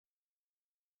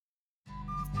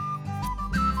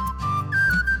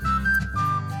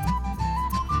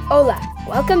Hola,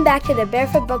 welcome back to the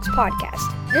Barefoot Books podcast.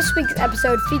 This week's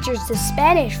episode features the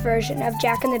Spanish version of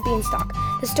Jack and the Beanstalk,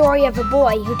 the story of a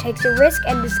boy who takes a risk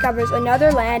and discovers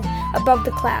another land above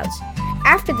the clouds.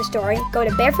 After the story, go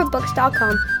to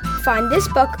barefootbooks.com to find this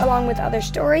book along with other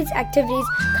stories, activities,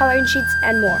 coloring sheets,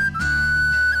 and more.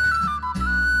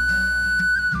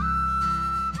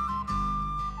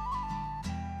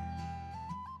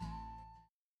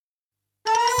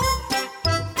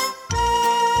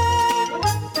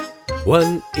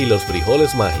 Juan y los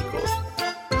frijoles mágicos.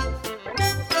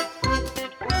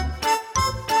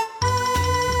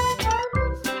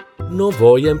 No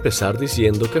voy a empezar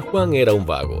diciendo que Juan era un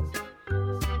vago.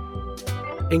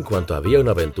 En cuanto había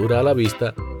una aventura a la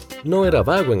vista, no era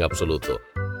vago en absoluto.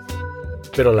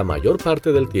 Pero la mayor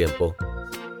parte del tiempo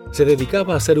se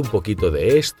dedicaba a hacer un poquito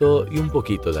de esto y un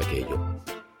poquito de aquello.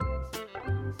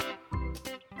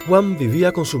 Juan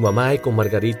vivía con su mamá y con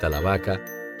Margarita la vaca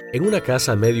en una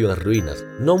casa medio en ruinas,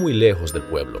 no muy lejos del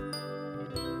pueblo.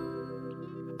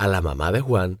 A la mamá de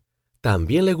Juan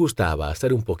también le gustaba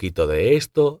hacer un poquito de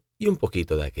esto y un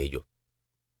poquito de aquello.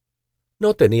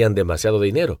 No tenían demasiado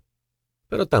dinero,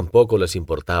 pero tampoco les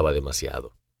importaba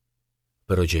demasiado.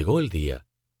 Pero llegó el día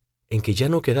en que ya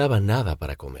no quedaba nada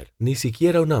para comer, ni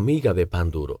siquiera una miga de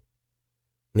pan duro,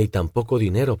 ni tampoco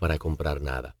dinero para comprar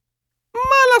nada.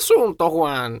 Mal asunto,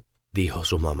 Juan, dijo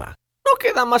su mamá. No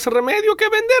queda más remedio que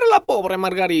vender a la pobre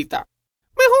Margarita.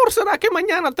 Mejor será que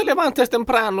mañana te levantes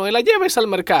temprano y la lleves al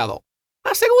mercado.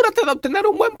 Asegúrate de obtener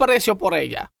un buen precio por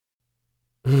ella.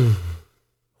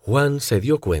 Juan se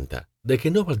dio cuenta de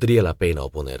que no valdría la pena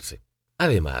oponerse.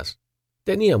 Además,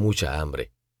 tenía mucha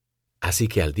hambre. Así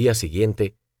que al día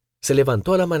siguiente se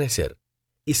levantó al amanecer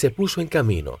y se puso en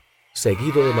camino,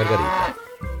 seguido de Margarita.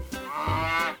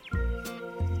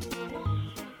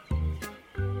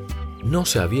 No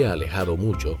se había alejado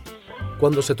mucho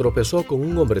cuando se tropezó con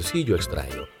un hombrecillo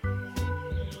extraño.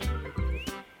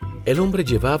 El hombre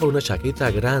llevaba una chaqueta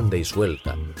grande y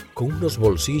suelta, con unos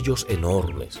bolsillos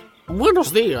enormes.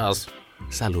 Buenos días,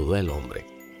 saludó el hombre.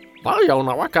 Vaya,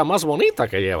 una vaca más bonita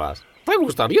que llevas. ¿Te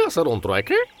gustaría hacer un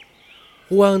trueque?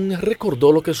 Juan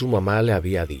recordó lo que su mamá le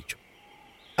había dicho.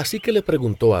 Así que le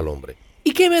preguntó al hombre.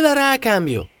 ¿Y qué me dará a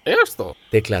cambio? Esto,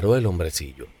 declaró el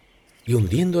hombrecillo. Y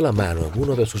hundiendo la mano en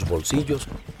uno de sus bolsillos,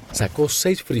 sacó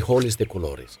 6 frijoles de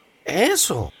colores.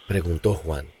 ¿Eso? preguntó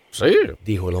Juan. Sí,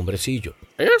 dijo el hombrecillo.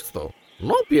 Esto.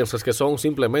 No pienses que son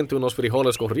simplemente unos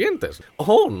frijoles corrientes.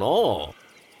 Oh, no.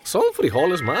 Son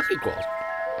frijoles mágicos.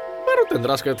 Pero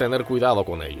tendrás que tener cuidado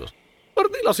con ellos.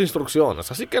 Perdí las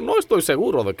instrucciones, así que no estoy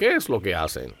seguro de qué es lo que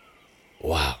hacen.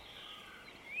 ¡Wow!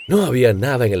 No había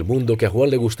nada en el mundo que a Juan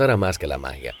le gustara más que la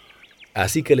magia.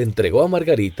 Así que le entregó a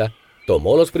Margarita,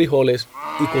 tomó los frijoles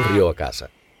y corrió a casa.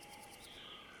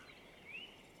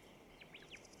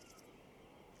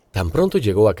 Tan pronto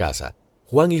llegó a casa,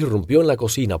 Juan irrumpió en la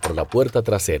cocina por la puerta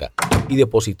trasera y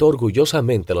depositó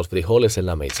orgullosamente los frijoles en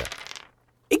la mesa.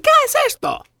 ¿Y qué es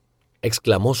esto?,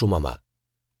 exclamó su mamá.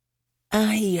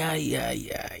 Ay,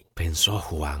 pensó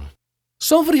Juan.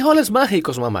 Son frijoles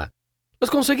mágicos, mamá. Los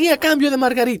conseguí a cambio de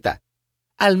Margarita.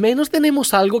 Al menos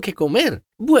tenemos algo que comer.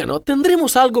 Bueno,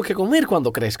 tendremos algo que comer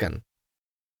cuando crezcan.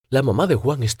 La mamá de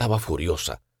Juan estaba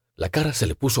furiosa. La cara se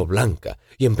le puso blanca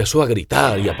y empezó a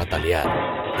gritar y a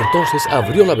patalear. Entonces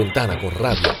abrió la ventana con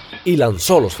rabia y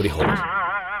lanzó los frijoles.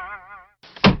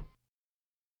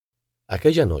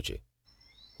 Aquella noche,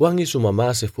 Juan y su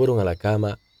mamá se fueron a la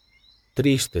cama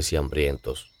tristes y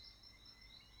hambrientos.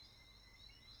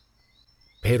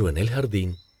 Pero en el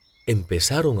jardín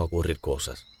empezaron a ocurrir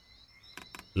cosas.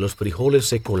 Los frijoles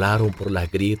se colaron por las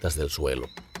grietas del suelo.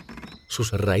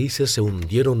 Sus raíces se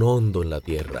hundieron hondo en la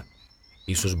tierra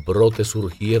y sus brotes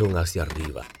surgieron hacia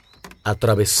arriba.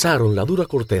 Atravesaron la dura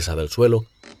corteza del suelo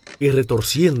y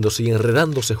retorciéndose y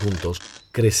enredándose juntos,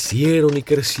 crecieron y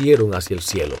crecieron hacia el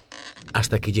cielo,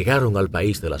 hasta que llegaron al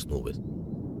país de las nubes.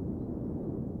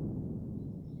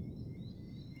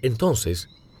 Entonces,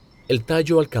 el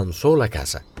tallo alcanzó la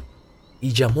casa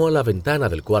y llamó a la ventana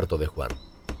del cuarto de Juan.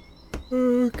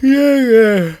 ¿Quién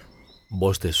es?,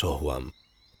 bostezó Juan.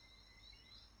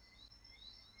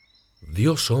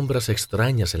 Vio sombras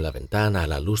extrañas en la ventana a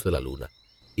la luz de la luna,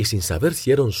 y sin saber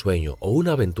si era un sueño o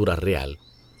una aventura real,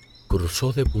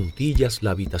 cruzó de puntillas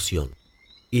la habitación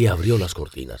y abrió las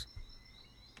cortinas.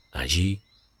 Allí,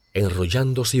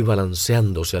 enrollándose y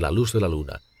balanceándose a la luz de la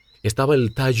luna, estaba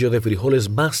el tallo de frijoles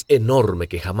más enorme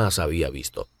que jamás había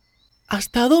visto.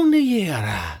 ¿Hasta dónde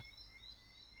llegará?,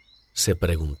 se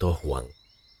preguntó Juan.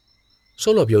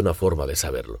 Solo había una forma de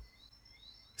saberlo.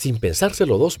 Sin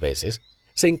pensárselo 2 veces,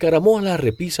 se encaramó a la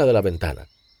repisa de la ventana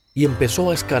y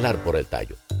empezó a escalar por el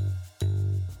tallo.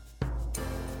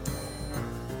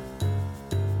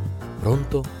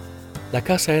 Pronto, la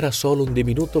casa era solo un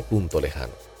diminuto punto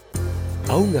lejano.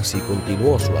 Aún así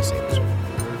continuó su ascenso.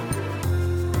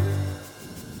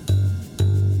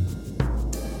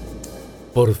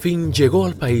 Por fin llegó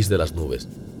al país de las nubes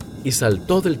y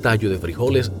saltó del tallo de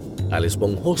frijoles al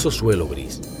esponjoso suelo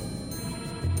gris.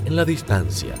 En la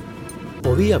distancia,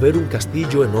 podía ver un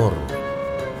castillo enorme.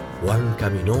 Juan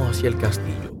caminó hacia el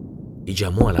castillo y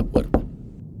llamó a la puerta.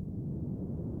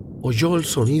 Oyó el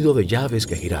sonido de llaves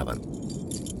que giraban,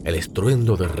 el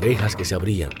estruendo de rejas que se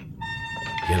abrían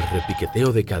y el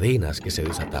repiqueteo de cadenas que se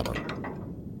desataban.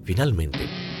 Finalmente,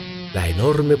 la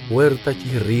enorme puerta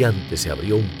chirriante se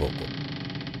abrió un poco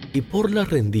y por la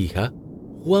rendija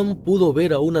Juan pudo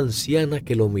ver a una anciana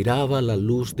que lo miraba a la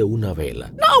luz de una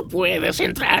vela. «No puedes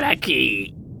entrar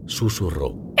aquí»,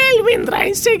 susurró. «Él vendrá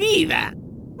enseguida.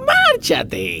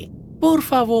 ¡Márchate!» «Por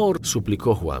favor»,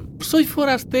 suplicó Juan. «Soy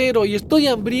forastero y estoy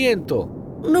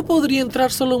hambriento. ¿No podría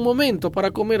entrar solo un momento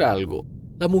para comer algo?»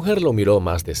 La mujer lo miró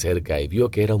más de cerca y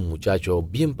vio que era un muchacho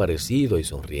bien parecido y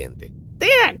sonriente. «De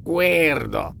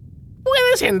acuerdo.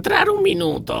 Puedes entrar un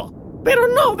minuto, pero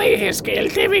no dejes que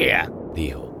él te vea»,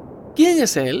 dijo. «¿Quién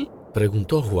es él?»,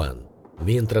 preguntó Juan,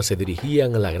 mientras se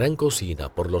dirigían a la gran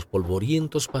cocina por los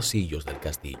polvorientos pasillos del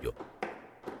castillo.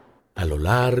 A lo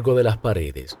largo de las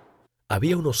paredes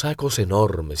había unos sacos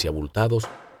enormes y abultados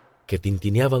que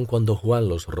tintineaban cuando Juan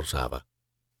los rozaba.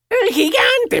 «El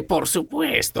gigante, por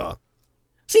supuesto.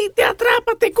 Si te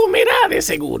atrapa, te comerá de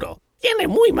seguro. Tiene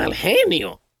muy mal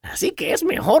genio, así que es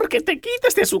mejor que te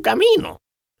quites de su camino.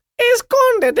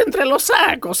 Escóndete entre los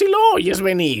sacos y lo oyes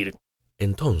venir».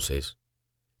 Entonces,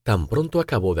 tan pronto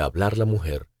acabó de hablar la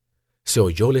mujer, se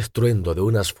oyó el estruendo de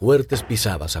unas fuertes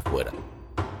pisadas afuera.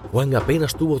 Juan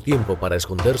apenas tuvo tiempo para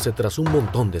esconderse tras un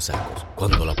montón de sacos,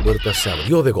 cuando la puerta se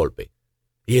abrió de golpe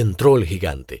y entró el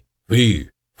gigante. Fi,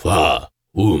 fa,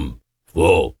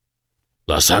 fo.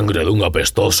 La sangre de un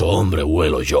apestoso hombre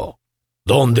huelo yo.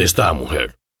 ¿Dónde está,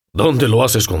 mujer? ¿Dónde lo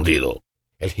has escondido?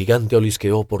 El gigante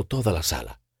olisqueó por toda la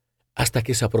sala, hasta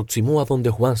que se aproximó a donde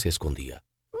Juan se escondía.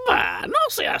 «Va, no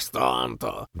seas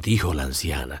tonto», dijo la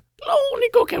anciana. «Lo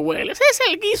único que hueles es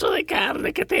el guiso de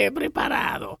carne que te he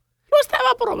preparado. Lo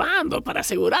estaba probando para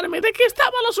asegurarme de que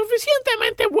estaba lo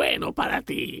suficientemente bueno para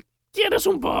ti. ¿Quieres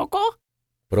un poco?»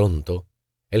 Pronto,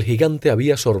 el gigante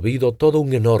había sorbido todo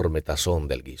un enorme tazón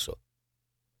del guiso.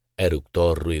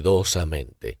 Eructó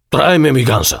ruidosamente. «Tráeme mi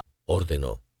gansa»,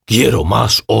 ordenó. «Quiero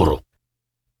más oro».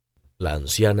 La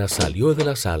anciana salió de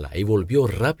la sala y volvió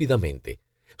rápidamente,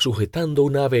 sujetando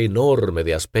un ave enorme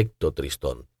de aspecto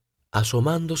tristón.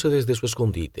 Asomándose desde su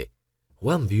escondite,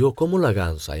 Juan vio cómo la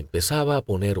gansa empezaba a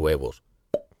poner huevos,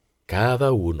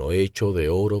 cada uno hecho de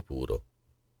oro puro.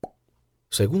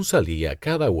 Según salía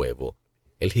cada huevo,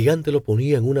 el gigante lo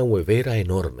ponía en una huevera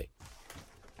enorme.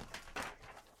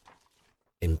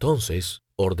 Entonces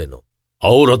ordenó.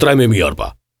 «Ahora tráeme mi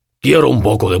arpa. Quiero un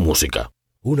poco de música».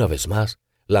 Una vez más,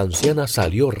 la anciana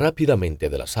salió rápidamente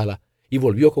de la sala y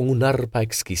volvió con un arpa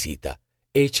exquisita,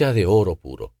 hecha de oro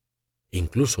puro.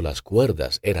 Incluso las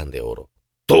cuerdas eran de oro.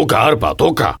 «¡Toca, arpa,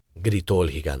 toca!», gritó el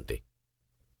gigante.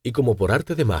 Y como por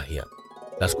arte de magia,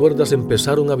 las cuerdas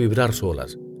empezaron a vibrar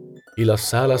solas, y la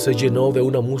sala se llenó de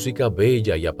una música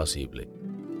bella y apacible.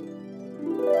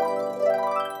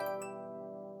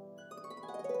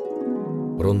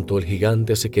 Pronto el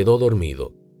gigante se quedó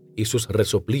dormido, y sus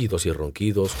resoplidos y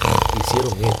ronquidos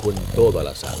hicieron eco en toda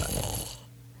la sala.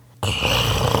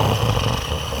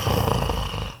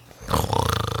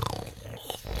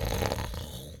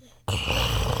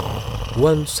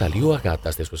 Juan salió a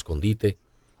gatas de su escondite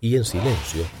y en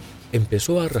silencio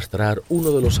empezó a arrastrar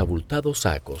uno de los abultados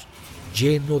sacos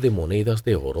lleno de monedas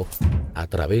de oro a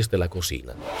través de la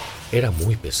cocina. Era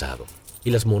muy pesado y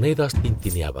las monedas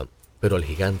tintineaban, pero el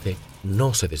gigante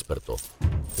no se despertó.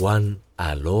 Juan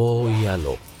aló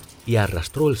y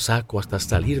arrastró el saco hasta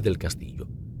salir del castillo.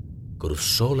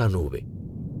 Cruzó la nube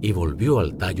y volvió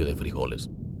al tallo de frijoles.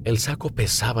 El saco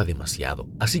pesaba demasiado,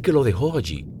 así que lo dejó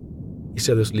allí y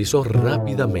se deslizó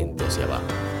rápidamente hacia abajo.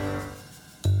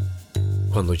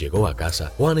 Cuando llegó a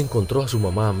casa, Juan encontró a su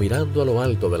mamá mirando a lo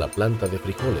alto de la planta de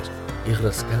frijoles y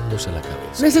rascándose la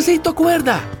cabeza. «¡Necesito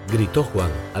cuerda!», gritó Juan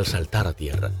al saltar a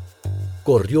tierra.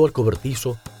 Corrió al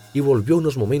cobertizo y volvió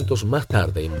unos momentos más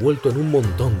tarde envuelto en un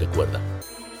montón de cuerda.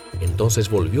 Entonces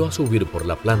volvió a subir por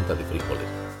la planta de frijoles.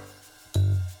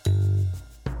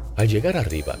 Al llegar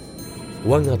arriba,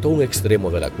 Juan ató un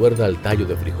extremo de la cuerda al tallo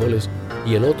de frijoles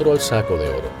y el otro al saco de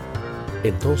oro.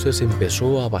 Entonces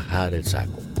empezó a bajar el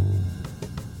saco.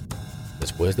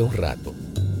 Después de un rato,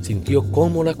 sintió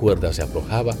cómo la cuerda se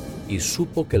aflojaba y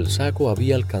supo que el saco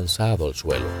había alcanzado el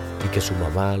suelo y que su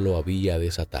mamá lo había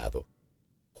desatado.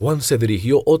 Juan se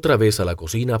dirigió otra vez a la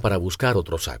cocina para buscar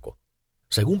otro saco.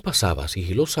 Según pasaba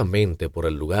sigilosamente por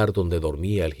el lugar donde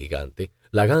dormía el gigante,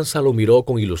 la gansa lo miró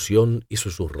con ilusión y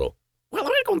susurró: ¿Puedo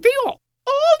ir contigo?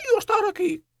 Odio estar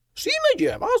aquí. Si me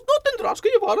llevas, no tendrás que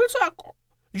llevar el saco.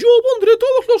 Yo pondré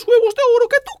todos los huevos de oro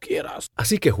que tú quieras.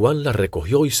 Así que Juan la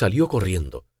recogió y salió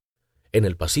corriendo. En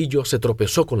el pasillo se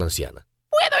tropezó con la anciana.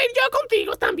 ¿Puedo ir yo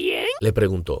contigo también? Le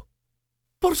preguntó.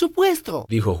 Por supuesto,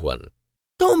 Dijo Juan.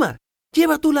 Toma,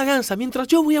 lleva tú la gansa mientras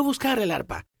yo voy a buscar el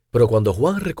arpa. Pero cuando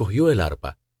Juan recogió el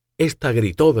arpa, ésta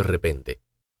gritó de repente.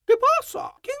 ¿Qué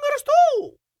pasa? ¿Quién eres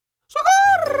tú?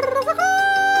 ¡Socorro!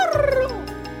 ¡Socorro!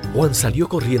 Juan salió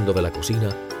corriendo de la cocina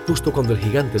justo cuando el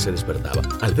gigante se despertaba.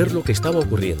 Al ver lo que estaba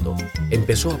ocurriendo,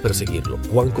 empezó a perseguirlo.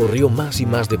 Juan corrió más y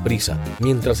más deprisa,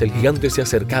 mientras el gigante se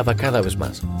acercaba cada vez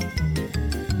más.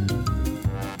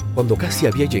 Cuando casi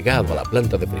había llegado a la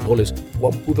planta de frijoles,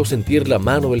 Juan pudo sentir la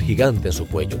mano del gigante en su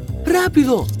cuello.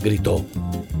 ¡Rápido!, gritó.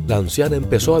 La anciana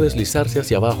empezó a deslizarse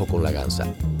hacia abajo con la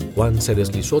gansa. Juan se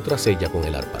deslizó tras ella con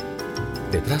el arpa.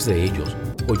 Detrás de ellos,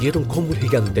 oyeron cómo el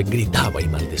gigante gritaba y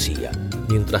maldecía,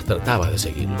 mientras trataba de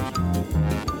seguirlos.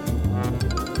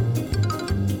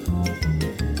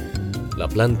 La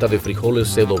planta de frijoles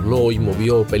se dobló y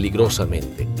movió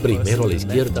peligrosamente, primero a la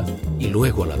izquierda y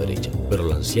luego a la derecha. Pero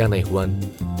la anciana y Juan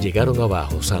llegaron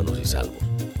abajo sanos y salvos.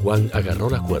 Juan agarró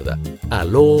la cuerda,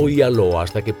 aló y aló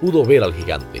hasta que pudo ver al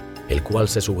gigante, el cual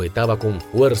se sujetaba con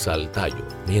fuerza al tallo,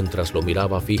 mientras lo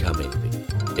miraba fijamente.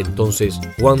 Entonces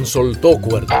Juan soltó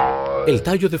cuerda. El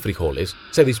tallo de frijoles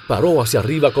se disparó hacia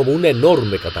arriba como una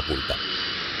enorme catapulta.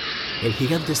 El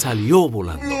gigante salió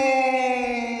volando.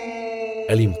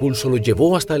 El impulso lo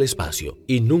llevó hasta el espacio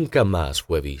y nunca más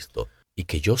fue visto. Y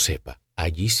que yo sepa,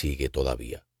 allí sigue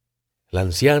todavía. La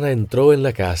anciana entró en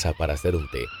la casa para hacer un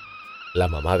té. La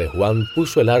mamá de Juan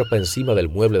puso el arpa encima del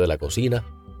mueble de la cocina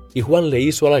y Juan le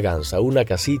hizo a la gansa una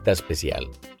casita especial.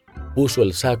 Puso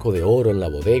el saco de oro en la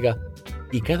bodega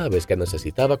y cada vez que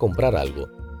necesitaba comprar algo,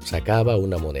 sacaba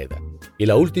una moneda. Y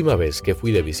la última vez que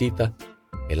fui de visita,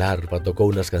 el arpa tocó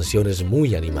unas canciones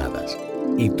muy animadas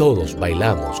y todos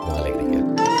bailamos con alegría.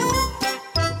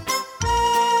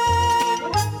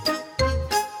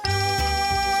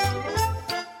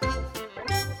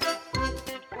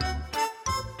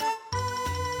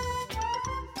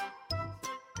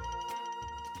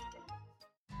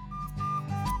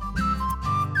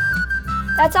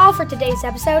 That's all for today's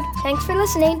episode. Thanks for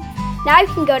listening. Now you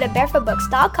can go to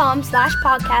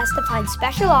barefootbooks.com/podcast to find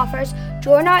special offers,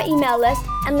 join our email list,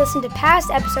 and listen to past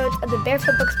episodes of the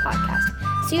Barefoot Books podcast.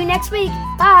 See you next week.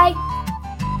 Bye!